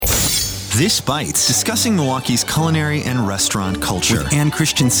This Bites, discussing Milwaukee's culinary and restaurant culture. With Ann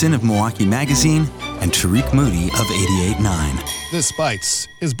Christensen of Milwaukee Magazine and Tariq Moody of 88.9. This Bites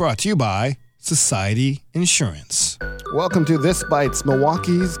is brought to you by Society Insurance. Welcome to This Bites,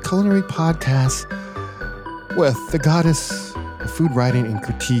 Milwaukee's culinary podcast with the goddess of food writing and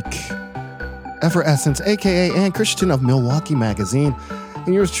critique, Effervescence, a.k.a. Ann Christensen of Milwaukee Magazine,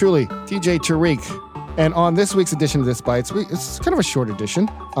 and yours truly, DJ Tariq. And on this week's edition of This Bites, it's kind of a short edition.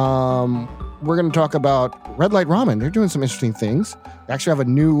 We're going to talk about Red Light Ramen. They're doing some interesting things. They actually have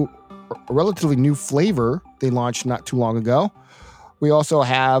a relatively new flavor they launched not too long ago. We also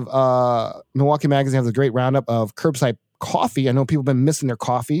have Milwaukee Magazine has a great roundup of curbside coffee. I know people have been missing their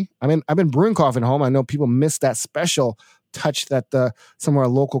coffee. I've been brewing coffee at home. I know people miss that special touch that some of our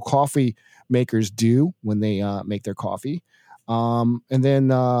local coffee makers do when they make their coffee. And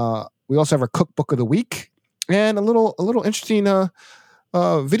then we also have our cookbook of the week and a little interesting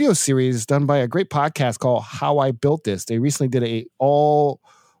video series done by a great podcast called How I Built This. They recently did a all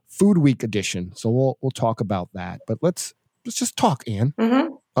food week edition, so we'll talk about that. But let's just talk, Ann.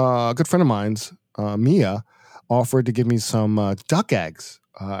 Mm-hmm. A good friend of mine's, Mia, offered to give me some duck eggs.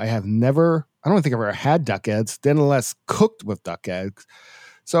 I don't think I've ever had duck eggs, then less cooked with duck eggs.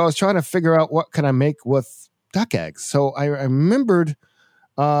 So I was trying to figure out what can I make with duck eggs. So I remembered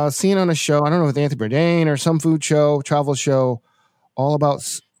seeing on a show, I don't know, with Anthony Bourdain or some food show, travel show, all about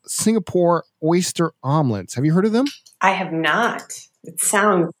Singapore oyster omelets. Have you heard of them? I have not. It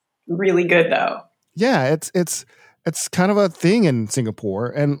sounds really good, though. Yeah, it's kind of a thing in Singapore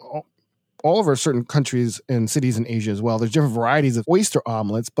and all over certain countries and cities in Asia as well. There's different varieties of oyster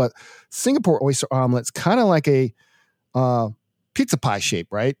omelets, but Singapore oyster omelets kind of like a pizza pie shape,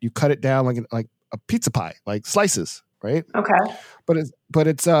 right? You cut it down like a pizza pie, like slices, right? Okay. But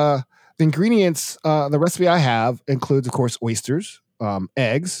it's the ingredients. The recipe I have includes, of course, oysters,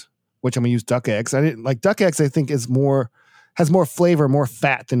 eggs, which I'm gonna use duck eggs. I didn't like duck eggs. I think has more flavor, more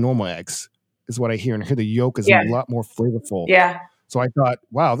fat than normal eggs, is what I hear. And I hear the yolk is a lot more flavorful. Yeah. So I thought,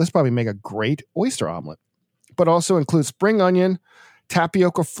 wow, this probably make a great oyster omelet. But also includes spring onion,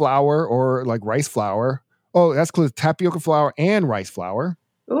 tapioca flour or like rice flour. Oh, that includes tapioca flour and rice flour.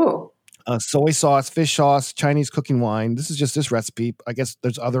 Ooh. Soy sauce, fish sauce, Chinese cooking wine. This is just this recipe. I guess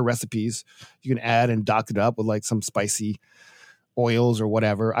there's other recipes you can add and dock it up with like some spicy oils or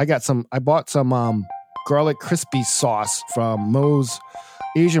whatever. I bought some garlic crispy sauce from Moe's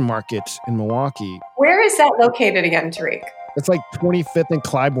Asian Market in Milwaukee. Where is that located again, Tariq? It's like 25th and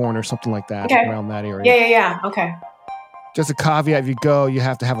Clybourne or something like that, around that area. Yeah. Okay. Just a caveat, if you go, you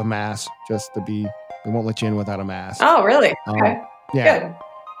have to have a mask just to be, they won't let you in without a mask. Oh, really? Okay. Yeah. Good.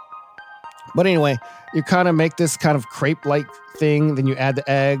 But anyway, you kind of make this kind of crepe-like thing, then you add the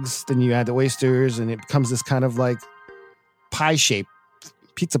eggs, then you add the oysters, and it becomes this kind of like pie shape,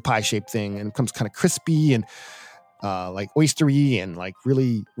 pizza pie shape thing, and it becomes kind of crispy and like oystery and like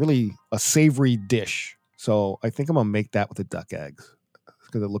really, really a savory dish. So I think I'm gonna make that with the duck eggs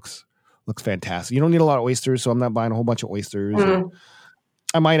because it looks fantastic. You don't need a lot of oysters, so I'm not buying a whole bunch of oysters. Mm.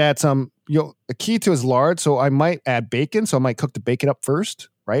 I might add some. The key to is lard, so I might add bacon. So I might cook the bacon up first,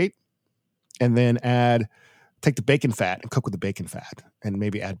 right? And then take the bacon fat and cook with the bacon fat, and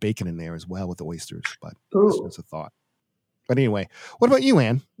maybe add bacon in there as well with the oysters. But that's a thought. But anyway, what about you,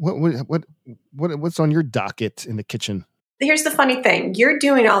 Ann? What's on your docket in the kitchen? Here's the funny thing. You're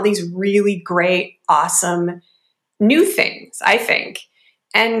doing all these really great, awesome new things, I think.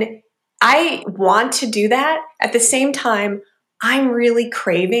 And I want to do that. At the same time, I'm really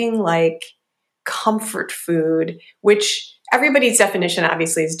craving like comfort food, which everybody's definition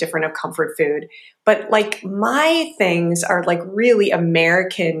obviously is different of comfort food. But like my things are like really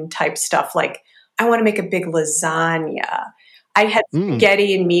American type stuff. Like I want to make a big lasagna. I had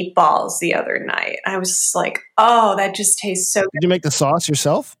spaghetti and meatballs the other night. I was just like, oh, that just tastes so good. Did you make the sauce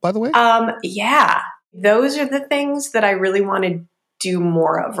yourself, by the way? Yeah. Those are the things that I really want to do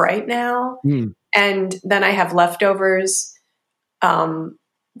more of right now. And then I have leftovers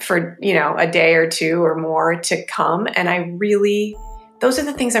for, a day or two or more to come. And those are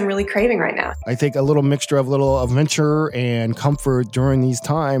the things I'm really craving right now. I think a little mixture of little adventure and comfort during these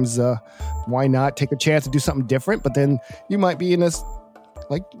times. Why not take a chance to do something different? But then you might be in this,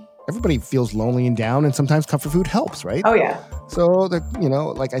 like, everybody feels lonely and down, and sometimes comfort food helps, right? Oh, yeah. So,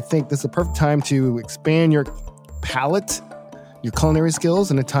 I think this is the perfect time to expand your palate, your culinary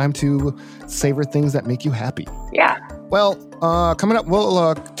skills, and a time to savor things that make you happy. Yeah. Well, coming up,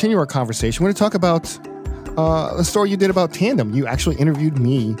 we'll continue our conversation. We're going to talk about the story you did about Tandem. You actually interviewed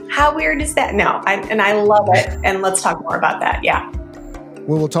me. How weird is that? No, I love it. And let's talk more about that. Yeah.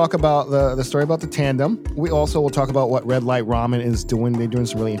 We will talk about the story about the tandem. We also will talk about what Red Light Ramen is doing. They're doing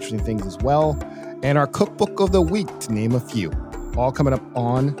some really interesting things as well. And our cookbook of the week, to name a few. All coming up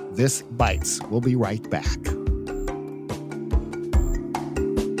on This Bites. We'll be right back.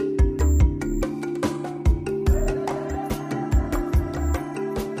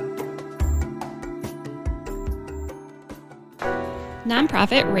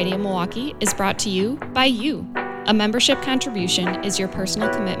 Nonprofit Radio Milwaukee is brought to you by you. A membership contribution is your personal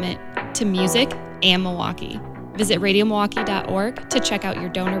commitment to music and Milwaukee. Visit radiomilwaukee.org to check out your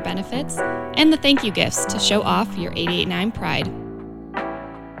donor benefits and the thank you gifts to show off your 88.9 pride.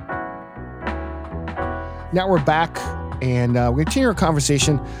 Now we're back, and we continue our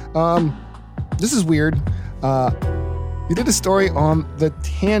conversation. This is weird. You did a story on the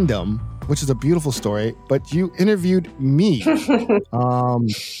tandem, which is a beautiful story, but you interviewed me.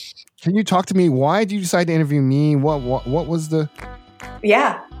 Can you talk to me? Why did you decide to interview me? What was the...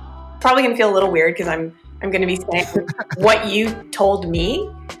 Yeah, probably going to feel a little weird because I'm going to be saying what you told me.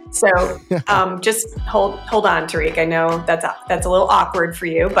 So just hold on, Tariq. I know that's a little awkward for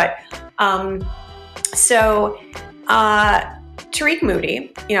you, but Tariq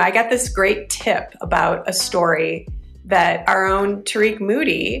Moody, I got this great tip about a story that our own Tariq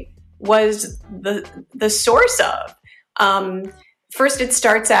Moody was the source of. First, it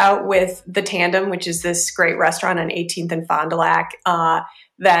starts out with The Tandem, which is this great restaurant on 18th and Fond du Lac,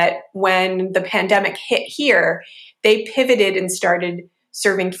 that when the pandemic hit here, they pivoted and started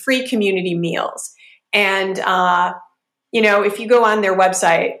serving free community meals. And, if you go on their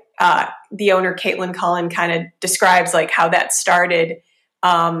website, the owner, Caitlin Cullen, kind of describes like how that started,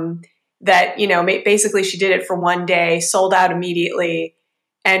 that, basically she did it for one day, sold out immediately,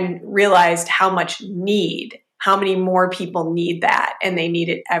 and realized how many more people need that, and they need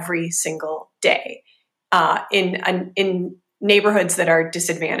it every single day in neighborhoods that are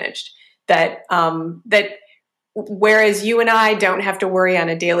disadvantaged. That whereas you and I don't have to worry on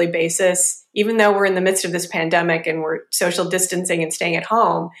a daily basis, even though we're in the midst of this pandemic and we're social distancing and staying at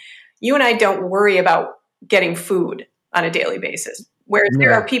home, you and I don't worry about getting food on a daily basis. Whereas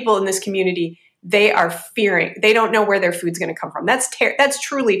there are people in this community, they are fearing, they don't know where their food's going to come from. That's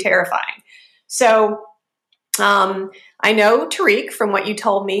truly terrifying. So I know, Tariq, from what you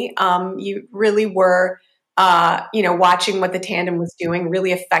told me, you really were, watching what the tandem was doing,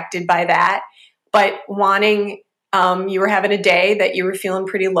 really affected by that, but wanting, you were having a day that you were feeling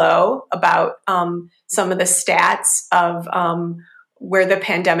pretty low about some of the stats of where the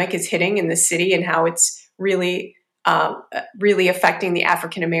pandemic is hitting in the city and how it's really, really affecting the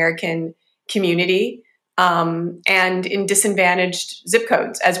African-American community and in disadvantaged zip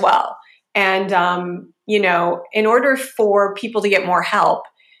codes as well. And, in order for people to get more help,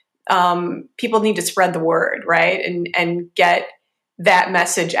 people need to spread the word, right? And get that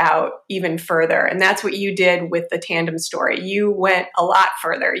message out even further. And that's what you did with the tandem story. You went a lot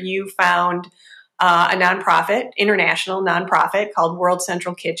further. You found a international nonprofit called World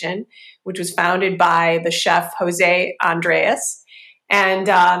Central Kitchen, which was founded by the chef Jose Andres. And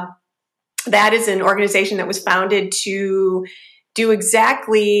that is an organization that was founded to do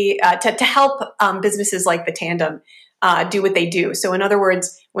exactly to help businesses like the Tandem do what they do. So in other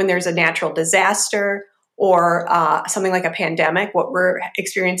words, when there's a natural disaster or something like a pandemic, what we're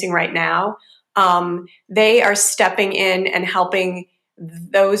experiencing right now, they are stepping in and helping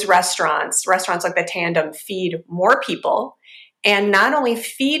those restaurants like the Tandem, feed more people, and not only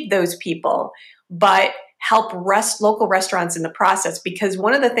feed those people, but help local restaurants in the process. Because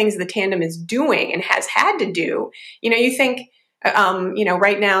one of the things the Tandem is doing and has had to do, you think,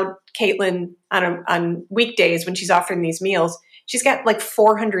 right now, Caitlin on weekdays when she's offering these meals, she's got like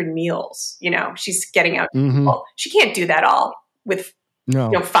 400 meals, she's getting out. Mm-hmm. Well, she can't do that all with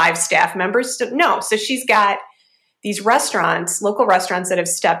 5 staff members. So she's got these restaurants, local restaurants that have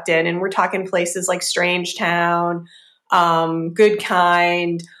stepped in, and we're talking places like Strangetown, Good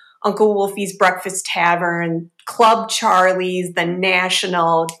Kind, Uncle Wolfie's Breakfast Tavern, Club Charlie's, The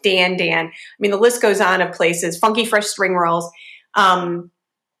National, Dan. I mean, the list goes on of places, Funky Fresh Spring Rolls. And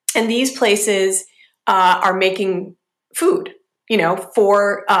these places are making food,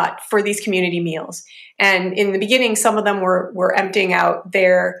 for these community meals. And in the beginning, some of them were emptying out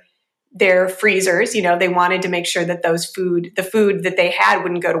their freezers. They wanted to make sure that the food that they had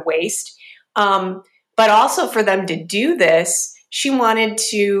wouldn't go to waste. But also for them to do this, she wanted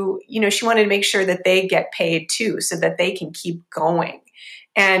to make sure that they get paid too, so that they can keep going.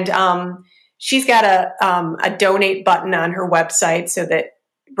 And she's got a donate button on her website so that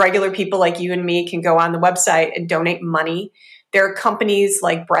regular people like you and me can go on the website and donate money There are companies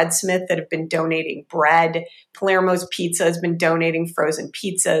like Breadsmith that have been donating bread. Palermo's Pizza has been donating frozen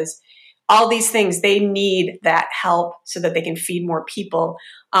pizzas. All these things, they need that help so that they can feed more people.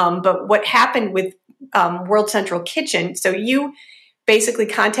 But what happened with World Central Kitchen, so you basically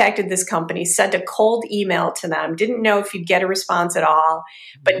contacted this company, sent a cold email to them, didn't know if you'd get a response at all.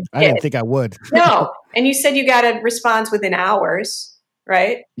 But I didn't think I would. No. And you said you got a response within hours,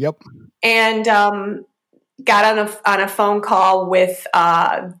 right? Yep. And got on a phone call with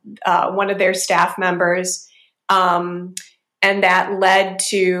one of their staff members. And that led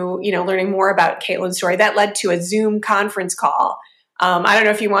to, learning more about Caitlin's story. That led to a Zoom conference call. I don't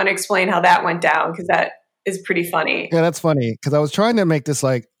know if you want to explain how that went down, because that is pretty funny. Yeah, that's funny. Because I was trying to make this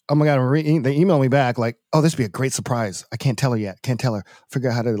like, oh my God, they emailed me back like, oh, this would be a great surprise. I can't tell her yet. Can't tell her. Figure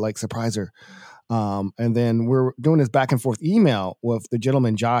out how to like surprise her. And then we're doing this back and forth email with the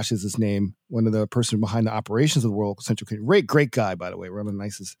gentleman, Josh is his name, one of the person behind the operations of the World Central Kitchen. Great guy, by the way. Really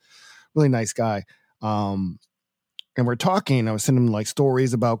nice guy. And we're talking. I was sending him like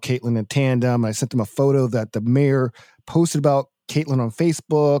stories about Caitlin and Tandem. I sent him a photo that the mayor posted about Caitlin on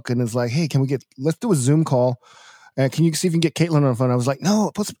Facebook, and it's like, hey, let's do a Zoom call. Can you see if you can get Caitlin on the phone? I was like,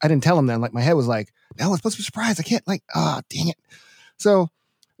 no, I didn't tell him then. Like my head was like, no, it's supposed to be a surprise. I can't dang it. So I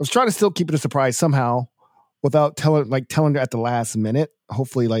was trying to still keep it a surprise somehow without telling her at the last minute.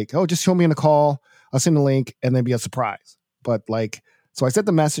 Hopefully like, oh, just show me in the call. I'll send the link and then be a surprise. But like, so I sent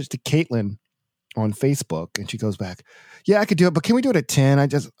the message to Caitlin on Facebook, and she goes back, yeah, I could do it, but can we do it at 10?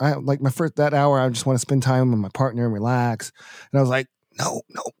 I like my first that hour. I just want to spend time with my partner and relax. And I was like, no.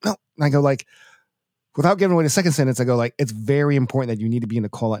 And I go like, without giving away the second sentence, I go like, it's very important that you need to be in the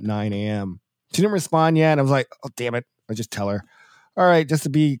call at 9 a.m. She didn't respond yet. And I was like, oh, damn it. I just tell her, all right, just to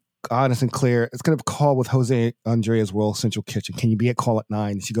be honest and clear, it's going to call with Jose Andrea's World Central Kitchen. Can you be at call at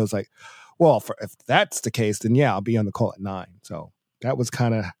 9? And she goes like, well, if that's the case, then yeah, I'll be on the call at 9. So that was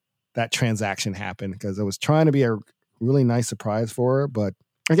kind of that transaction happened, because I was trying to be a really nice surprise for her, but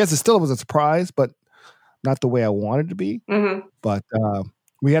I guess it still was a surprise, but not the way I wanted it to be. Mm-hmm. But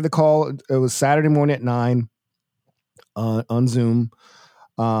we had the call. It was Saturday morning at 9 on Zoom.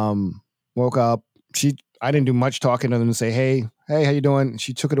 Woke up. I didn't do much talking other than say, hey, how you doing?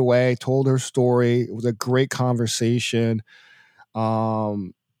 She took it away, told her story. It was a great conversation.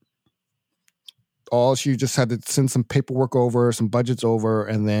 She just had to send some paperwork over, some budgets over,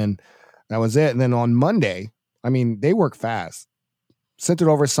 and then that was it. And then on Monday, I mean, they work fast. Sent it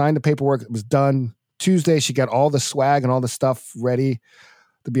over, signed the paperwork. It was done. Tuesday, she got all the swag and all the stuff ready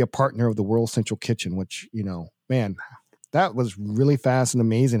to be a partner of the World Central Kitchen, which, man, that was really fast and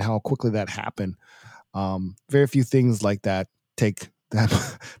amazing how quickly that happened. Very few things like that take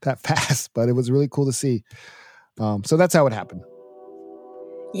that fast, but it was really cool to see. So that's how it happened.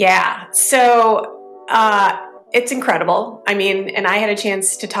 Yeah. So it's incredible. I mean, and I had a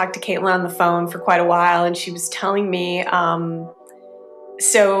chance to talk to Caitlin on the phone for quite a while, and she was telling me,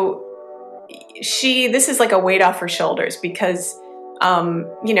 this is like a weight off her shoulders, because,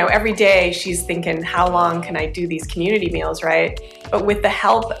 every day she's thinking, how long can I do these community meals, right? But with the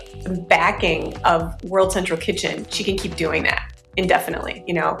help and backing of World Central Kitchen, she can keep doing that indefinitely,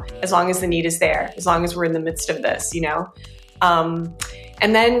 as long as the need is there, as long as we're in the midst of this,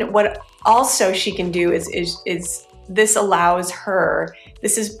 and then what also she can do is this allows her,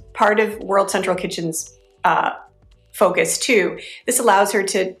 this is part of World Central Kitchen's focus too. This allows her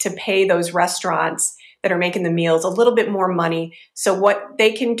to pay those restaurants that are making the meals a little bit more money. So what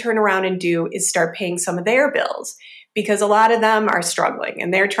they can turn around and do is start paying some of their bills, because a lot of them are struggling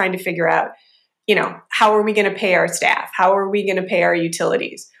and they're trying to figure out, how are we going to pay our staff? How are we going to pay our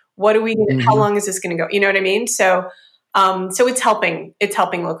utilities? What are we going to, how long is this going to go? You know what I mean? So it's helping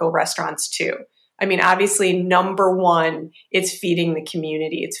local restaurants too. I mean, obviously, number one, it's feeding the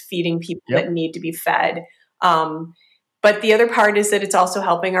community. It's feeding people that need to be fed. But the other part is that it's also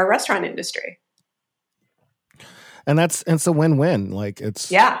helping our restaurant industry. And it's a win-win. Like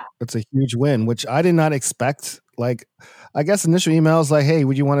it's a huge win, which I did not expect. Like, I guess initial emails like, hey,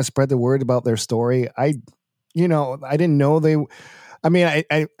 would you want to spread the word about their story? I didn't know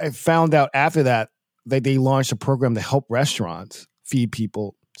I found out after that they launched a program to help restaurants feed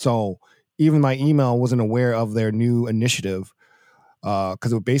people. So even my email wasn't aware of their new initiative,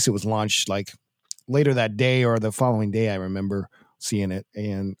 because it basically was launched like later that day or the following day. I remember seeing it,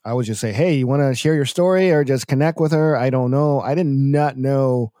 and I would just say, hey, you want to share your story or just connect with her? I don't know. I did not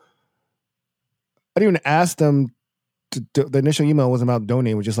know. I didn't even ask them. The initial email wasn't about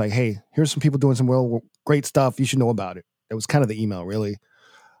donating. It was just like, hey, here's some people doing some real great stuff. You should know about it. It was kind of the email, really.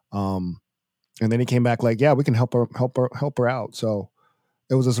 And then he came back like, yeah, we can help her out. So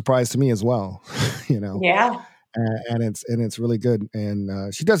it was a surprise to me as well, Yeah. and it's really good.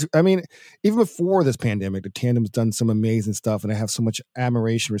 And she does. I mean, even before this pandemic, the tandem's done some amazing stuff, and I have so much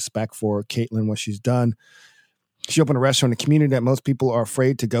admiration, respect for Caitlin, what she's done. She opened a restaurant in a community that most people are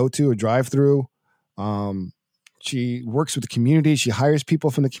afraid to go to or drive through. She works with the community. She hires people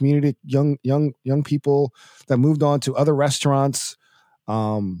from the community, young people that moved on to other restaurants.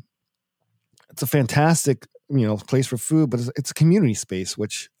 It's a fantastic, place for food, but it's a community space,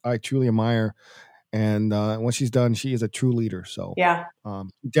 which I truly admire. And what she's done, she is a true leader. So yeah,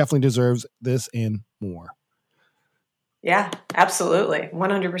 definitely deserves this and more. Yeah, absolutely.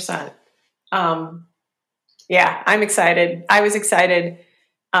 100%. Yeah, I'm excited. I was excited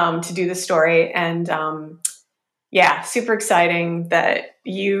to do the story, and yeah, super exciting that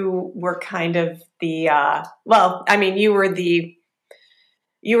you were kind of the, you were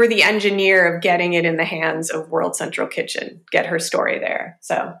the engineer of getting it in the hands of World Central Kitchen, get her story there.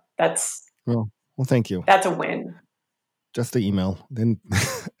 So that's, well, thank you. That's a win. Just the email, then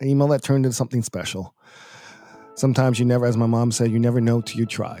an email that turned into something special. Sometimes you never, as my mom said, you never know till you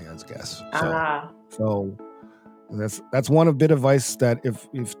try, I guess. So that's one bit of advice that if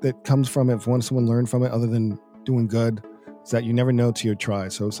that comes from it, if someone learned from it, other than doing good, is that you never know till you try.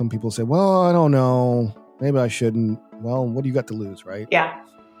 So some people say, well, I don't know, maybe I shouldn't. Well, what do you got to lose, right? Yeah.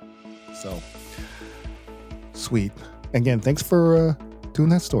 So sweet. Again, thanks for doing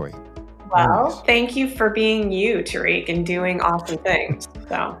that story. Well, thank you for being you, Tariq, and doing awesome things.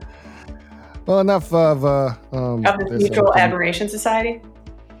 So, well, enough of the Mutual Admiration Society.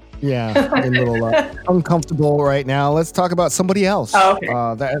 Yeah, a little uncomfortable right now. Let's talk about somebody else. Oh, okay.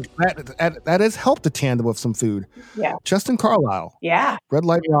 That has helped the tandem with some food. Yeah. Justin Carlisle. Yeah. Red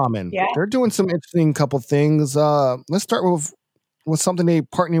Light Ramen. Yeah. They're doing some interesting couple things. Let's start with something they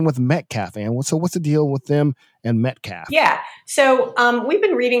partnering with Metcalf. And so what's the deal with them and Metcalf? Yeah. So we've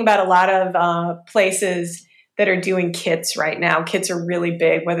been reading about a lot of places that are doing kits right now. Kits are really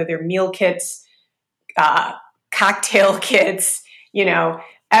big, whether they're meal kits, cocktail kits,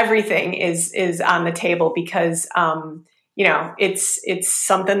 everything is on the table because, it's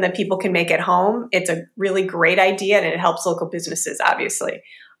something that people can make at home. It's a really great idea and it helps local businesses, obviously.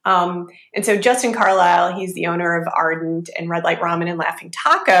 And so Justin Carlisle, he's the owner of Ardent and Red Light Ramen and Laughing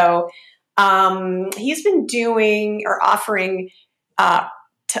Taco. He's been doing or offering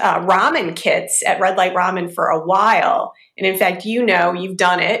ramen kits at Red Light Ramen for a while. And in fact, you've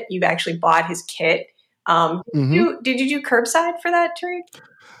done it. You've actually bought his kit. Did you do curbside for that, Tariq?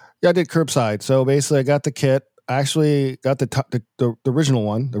 Yeah, I did curbside. So basically, I got the kit. I actually got the original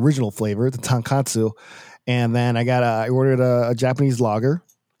one, the original flavor, the tonkatsu, and then I ordered a Japanese lager.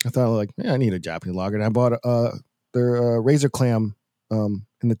 I thought I need a Japanese lager, and I bought their razor clam in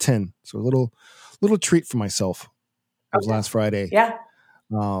the tin. So a little treat for myself. It was last Friday. Yeah.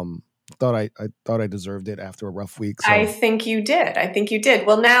 Thought I deserved it after a rough week. So. I think you did.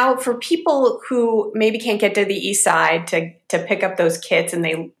 Well, now for people who maybe can't get to the east side to pick up those kits and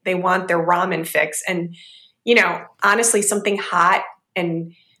they want their ramen fix, and honestly, something hot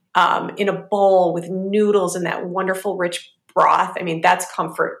and in a bowl with noodles and that wonderful rich broth. I mean, that's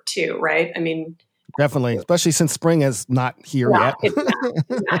comfort too, right? I mean, definitely, especially since spring is not here yet. It's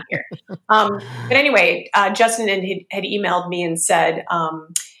not here. But anyway, Justin had emailed me and said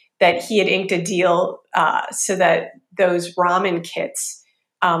that he had inked a deal so that those ramen kits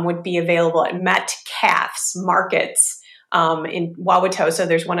would be available at Metcalf's markets in Wauwatosa.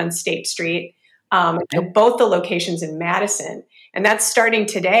 There's one on State Street, and both the locations in Madison. And that's starting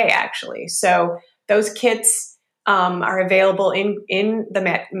today, actually. So those kits are available in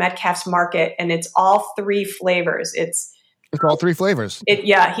the Metcalf's market, and it's all three flavors. It's all three flavors.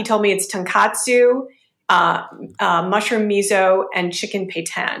 He told me it's tonkatsu, mushroom miso, and chicken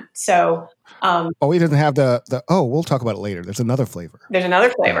peitan. So, he doesn't have we'll talk about it later. There's another flavor. There's another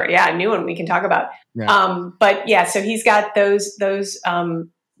flavor. Yeah, a new one we can talk about. Yeah. But yeah, so he's got those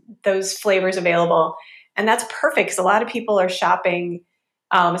flavors available, and that's perfect because a lot of people are shopping,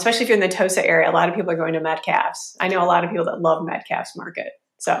 especially if you're in the Tosa area. A lot of people are going to Metcalf's. I know a lot of people that love Metcalf's Market.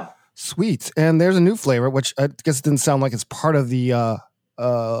 So sweet. And there's a new flavor, which I guess it didn't sound like it's part of the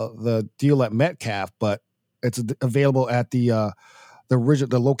deal at Metcalf, but it's available at the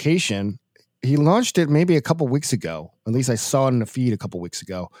location. He launched it maybe a couple weeks ago. At least I saw it in the feed a couple weeks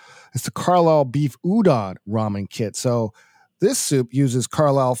ago. It's the Carlisle Beef Udon Ramen Kit. So this soup uses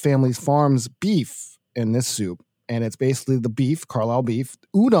Carlisle Family Farms beef in this soup. And it's basically the beef, Carlisle beef,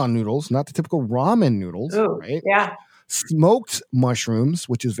 udon noodles, not the typical ramen noodles. Ooh, right? Yeah. Smoked mushrooms,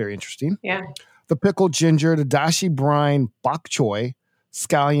 which is very interesting. Yeah. The pickled ginger, the dashi brine bok choy,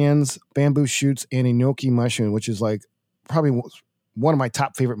 scallions, bamboo shoots, and enoki mushroom, which is like probably one of my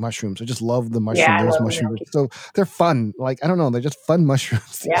top favorite mushrooms. I just love the mushroom. Yeah, I Those love mushrooms. gnocchi. So they're fun. Like, I don't know. They're just fun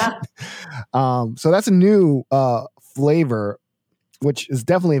mushrooms. Yeah. So that's a new flavor, which is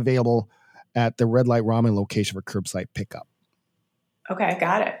definitely available at the Red Light Ramen location for curbside pickup. Okay,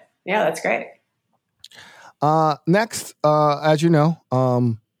 got it. Yeah, that's great. Next, as you know, a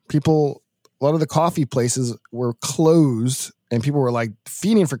lot of the coffee places were closed and people were like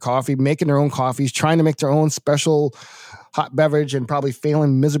feeding for coffee, making their own coffees, trying to make their own special hot beverage and probably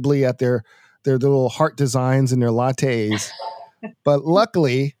failing miserably at their little heart designs and their lattes. But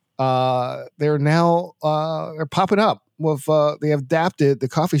luckily, they're now they're popping up with they have adapted the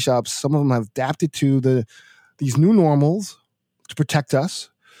coffee shops. Some of them have adapted to these new normals to protect us.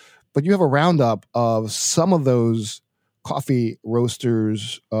 But you have a roundup of some of those coffee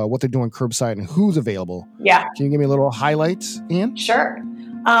roasters, what they're doing curbside and who's available. Yeah. Can you give me a little highlights, Ian? Sure.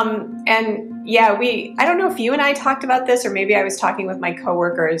 And yeah, I don't know if you and I talked about this, or maybe I was talking with my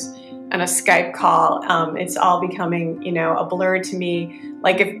coworkers on a Skype call. It's all becoming, a blur to me.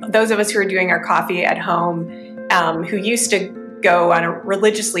 Like if those of us who are doing our coffee at home, who used to go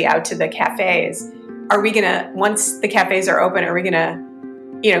religiously out to the cafes, are we going to, once the cafes are open, are we going to,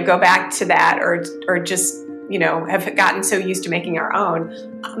 go back to that or just, have gotten so used to making our own?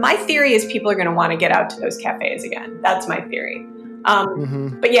 My theory is people are going to want to get out to those cafes again. That's my theory.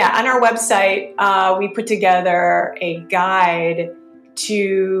 But yeah, on our website, we put together a guide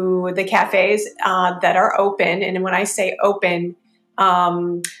to the cafes that are open. And when I say open,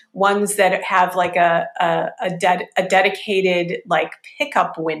 ones that have like a dedicated like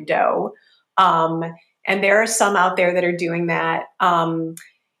pickup window. And there are some out there that are doing that.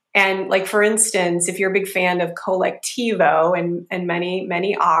 And like, for instance, if you're a big fan of Colectivo, and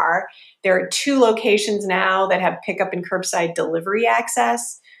many are, there are 2 locations now that have pickup and curbside delivery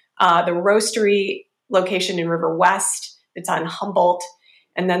access. The Roastery location in River West, it's on Humboldt.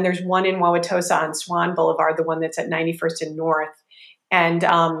 And then there's one in Wauwatosa on Swan Boulevard, the one that's at 91st and North. And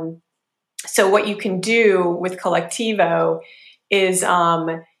so what you can do with Colectivo is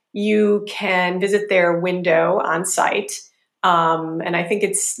you can visit their window on site. And I think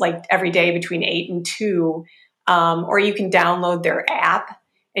it's like every day between 8 and 2, or you can download their app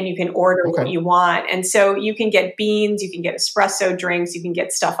and you can order what you want. And so you can get beans, you can get espresso drinks, you can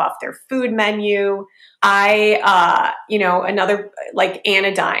get stuff off their food menu. Another like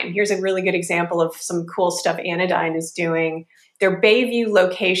Anodyne. Here's a really good example of some cool stuff Anodyne is doing. Their Bayview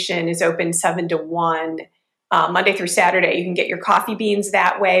location is open 7 to 1, Monday through Saturday. You can get your coffee beans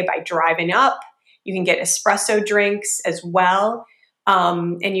that way by driving up. You can get espresso drinks as well.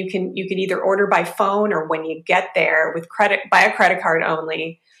 And you can either order by phone or when you get there by a credit card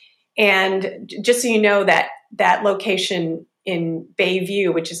only. And just so you know, that location in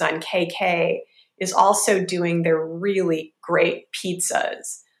Bayview, which is on KK, is also doing their really great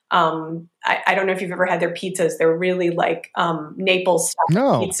pizzas. I don't know if you've ever had their pizzas. They're really like Naples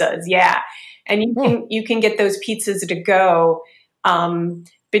pizzas. Yeah. And you can get those pizzas to go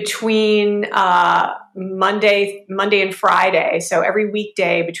between Monday and Friday. So every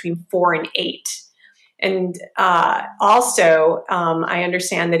weekday between 4 and 8. And also, I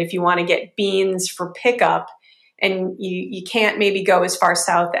understand that if you want to get beans for pickup, and you can't maybe go as far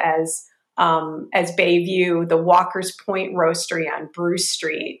south as Bayview, the Walker's Point Roastery on Bruce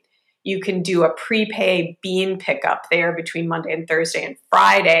Street, you can do a prepay bean pickup there between Monday and Thursday and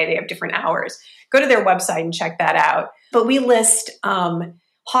Friday. They have different hours. Go to their website and check that out. But we list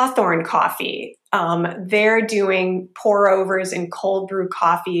Hawthorne Coffee. They're doing pour-overs and cold brew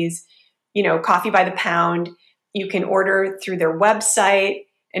coffees, coffee by the pound. You can order through their website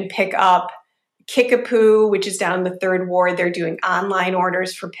and pick up. Kickapoo, which is down the 3rd Ward, they're doing online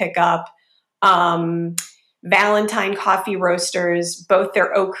orders for pickup. Valentine Coffee Roasters, both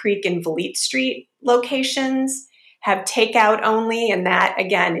their Oak Creek and Valete Street locations, have takeout only. And that,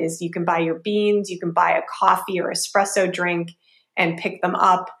 again, is you can buy your beans, you can buy a coffee or espresso drink and pick them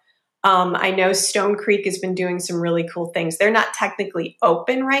up. I know Stone Creek has been doing some really cool things. They're not technically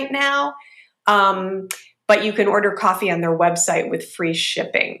open right now, but you can order coffee on their website with free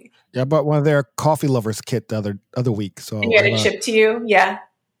shipping. Yeah, I bought one of their coffee lovers kit the other week. So and you had it shipped to you? Yeah.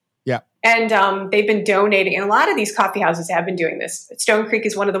 Yeah. And they've been donating, and a lot of these coffee houses have been doing this. Stone Creek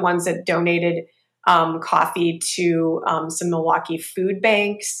is one of the ones that donated coffee to some Milwaukee food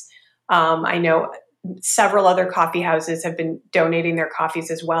banks. I know several other coffee houses have been donating their coffees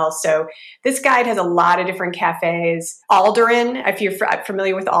as well. So this guide has a lot of different cafes. Alderan, if you're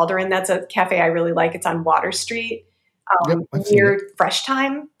familiar with Alderan, that's a cafe I really like. It's on Water Street near Fresh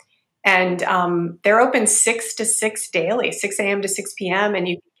Time. And they're open 6 to 6 daily, 6 a.m. to 6 p.m. And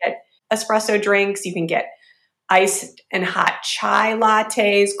you can get espresso drinks. You can get iced and hot chai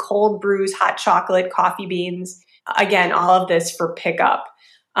lattes, cold brews, hot chocolate, coffee beans. Again, all of this for pickup.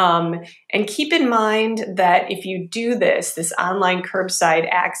 And keep in mind that if you do this online curbside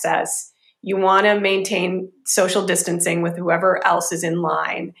access, you want to maintain social distancing with whoever else is in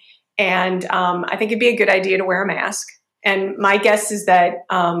line. And I think it'd be a good idea to wear a mask. And my guess is that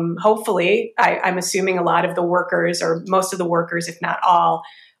hopefully, I'm assuming a lot of the workers, or most of the workers, if not all,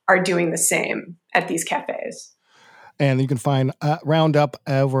 are doing the same at these cafes. And you can find Roundup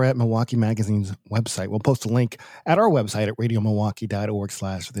over at Milwaukee Magazine's website. We'll post a link at our website at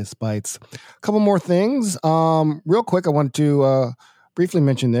radiomilwaukee.org/thisbites. A couple more things. Real quick, I want to briefly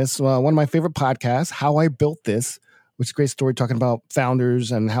mention this. One of my favorite podcasts, How I Built This, which is a great story talking about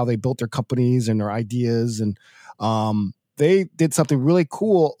founders and how they built their companies and their ideas. And they did something really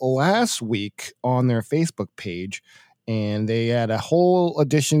cool last week on their Facebook page. And they had a whole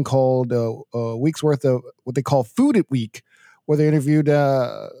edition called a week's worth of what they call Food at Week, where they interviewed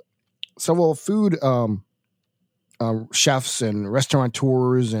several food chefs and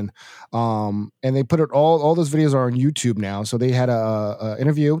restaurateurs, and they put it all those videos are on YouTube now. So they had a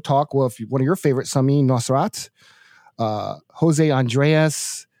interview talk with one of your favorites, Samin Nosrat, Jose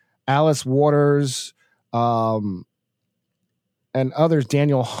Andres, Alice Waters, and others,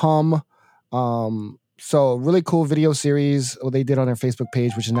 Daniel Hum. So really cool video series they did on their Facebook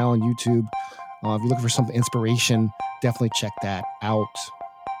page, which is now on YouTube. If you're looking for some inspiration, definitely check that out.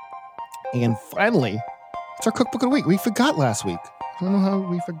 And finally, it's our cookbook of the week. We forgot last week. I don't know how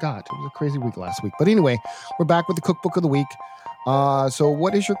we forgot. It was a crazy week last week. But anyway, we're back with the cookbook of the week. So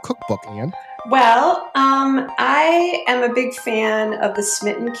what is your cookbook, Ann? Well, I am a big fan of the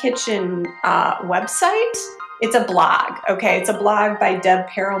Smitten Kitchen website. It's a blog, okay? It's a blog by Deb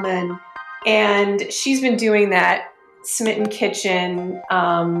Perelman. And she's been doing that Smitten Kitchen.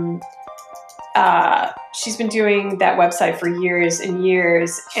 She's been doing that website for years and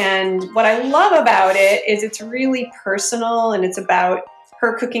years. And what I love about it is it's really personal, and it's about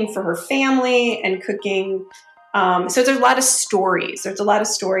her cooking for her family and cooking. So there's a lot of stories. There's a lot of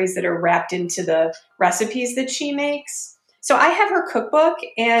stories that are wrapped into the recipes that she makes. So I have her cookbook,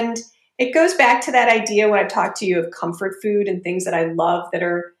 and it goes back to that idea when I talked to you of comfort food and things that I love that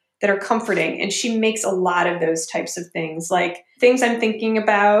are comforting. And she makes a lot of those types of things, like things I'm thinking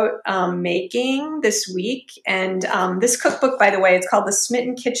about making this week. And this cookbook, by the way, it's called the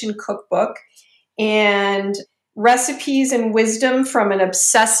Smitten Kitchen Cookbook, and recipes and wisdom from an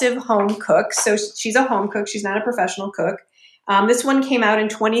obsessive home cook. So she's a home cook. She's not a professional cook. This one came out in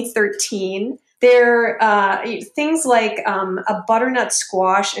 2013. There are things like a butternut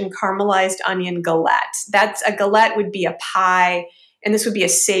squash and caramelized onion galette. A galette would be a pie, and this would be a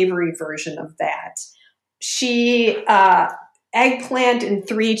savory version of that. She eggplant and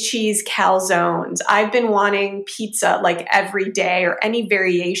 3 cheese calzones. I've been wanting pizza like every day, or any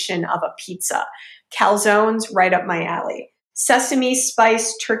variation of a pizza. Calzones, right up my alley. Sesame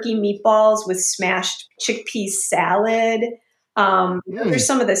spice turkey meatballs with smashed chickpea salad. Those are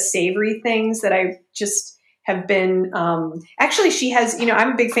some of the savory things that I just have been. Actually, she has.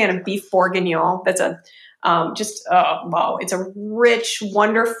 I'm a big fan of beef bourguignon. That's it's a rich,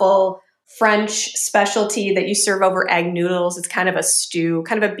 wonderful French specialty that you serve over egg noodles. It's kind of a stew,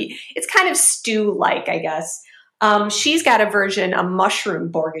 it's kind of stew-like, I guess. She's got a mushroom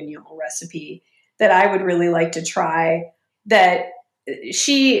bourguignon recipe that I would really like to try. That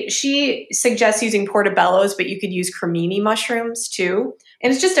she suggests using portobellos, but you could use cremini mushrooms too.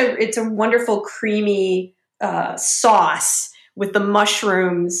 And it's a wonderful creamy sauce with the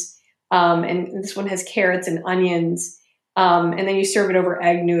mushrooms. And this one has carrots and onions. And then you serve it over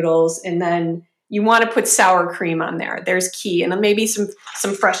egg noodles. And then you want to put sour cream on there. There's key. And then maybe some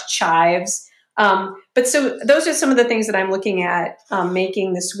fresh chives. But so those are some of the things that I'm looking at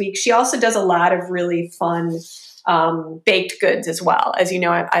making this week. She also does a lot of really fun baked goods as well. As you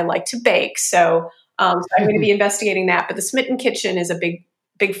know, I like to bake. So I'm going to be investigating that. But the Smitten Kitchen is a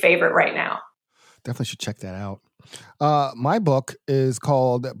big favorite right now. Definitely should check that out. My book is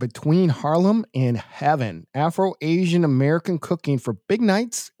called Between Harlem and Heaven, Afro-Asian American Cooking for Big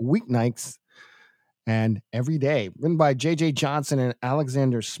Nights, Weeknights, and Every Day. Written by J.J. Johnson and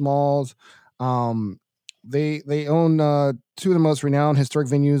Alexander Smalls. They own 2 of the most renowned historic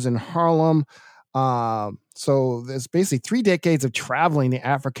venues in Harlem. So there's basically 3 decades of traveling the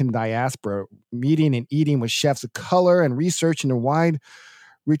African diaspora, meeting and eating with chefs of color and researching the wide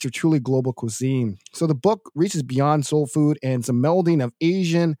reach of truly global cuisine. So the book reaches beyond soul food, and it's a melding of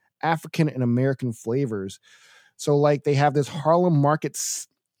Asian, African, and American flavors. So like they have this Harlem Market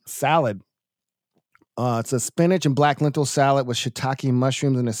salad It's a spinach and black lentil salad with shiitake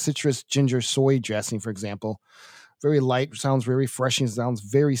mushrooms and a citrus ginger soy dressing, for example. Very light, sounds very refreshing, sounds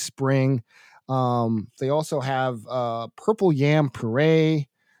very spring. They also have purple yam puree.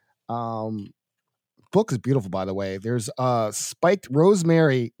 Book is beautiful, by the way. There's spiked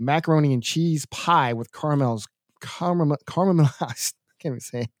rosemary macaroni and cheese pie with caramelized, I can't even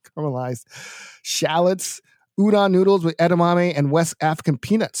say, caramelized shallots, udon noodles with edamame and West African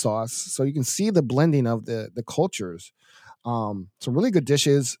peanut sauce. So you can see the blending of the cultures. Some really good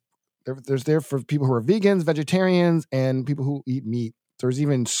dishes. There's there for people who are vegans, vegetarians, and people who eat meat. There's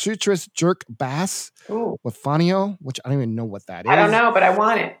even citrus jerk bass with fonio, which I don't even know what that is. I don't know, but I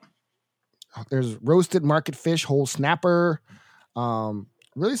want it. There's roasted market fish, whole snapper.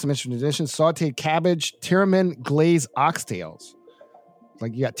 Really some interesting additions. Sauteed cabbage, Tyramin glazed oxtails.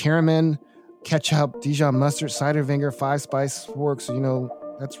 Like you got Tyramin, ketchup, Dijon mustard, cider vinegar, 5-spice fork. So,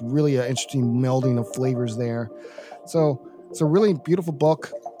 that's really an interesting melding of flavors there. So it's a really beautiful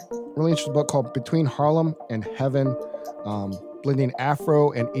book. Really interesting book called Between Harlem and Heaven. Blending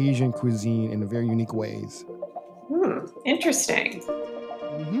Afro and Asian cuisine in very unique ways. Interesting.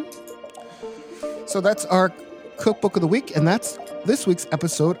 Mm-hmm. So that's our cookbook of the week, and that's this week's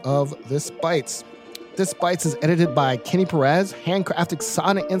episode of This Bites. This Bites is edited by Kenny Perez. Handcrafted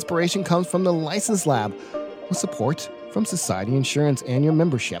sonic inspiration comes from the License Lab with support from Society Insurance and your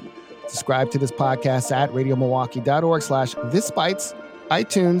membership. Subscribe to this podcast at radiomilwaukee.org/thisbites,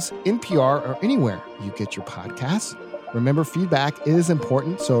 iTunes, NPR, or anywhere you get your podcasts. Remember, feedback is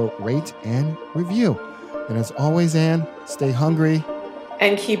important, so rate and review. And as always, Ann, stay hungry.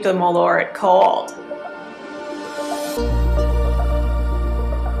 And keep the Malort cold.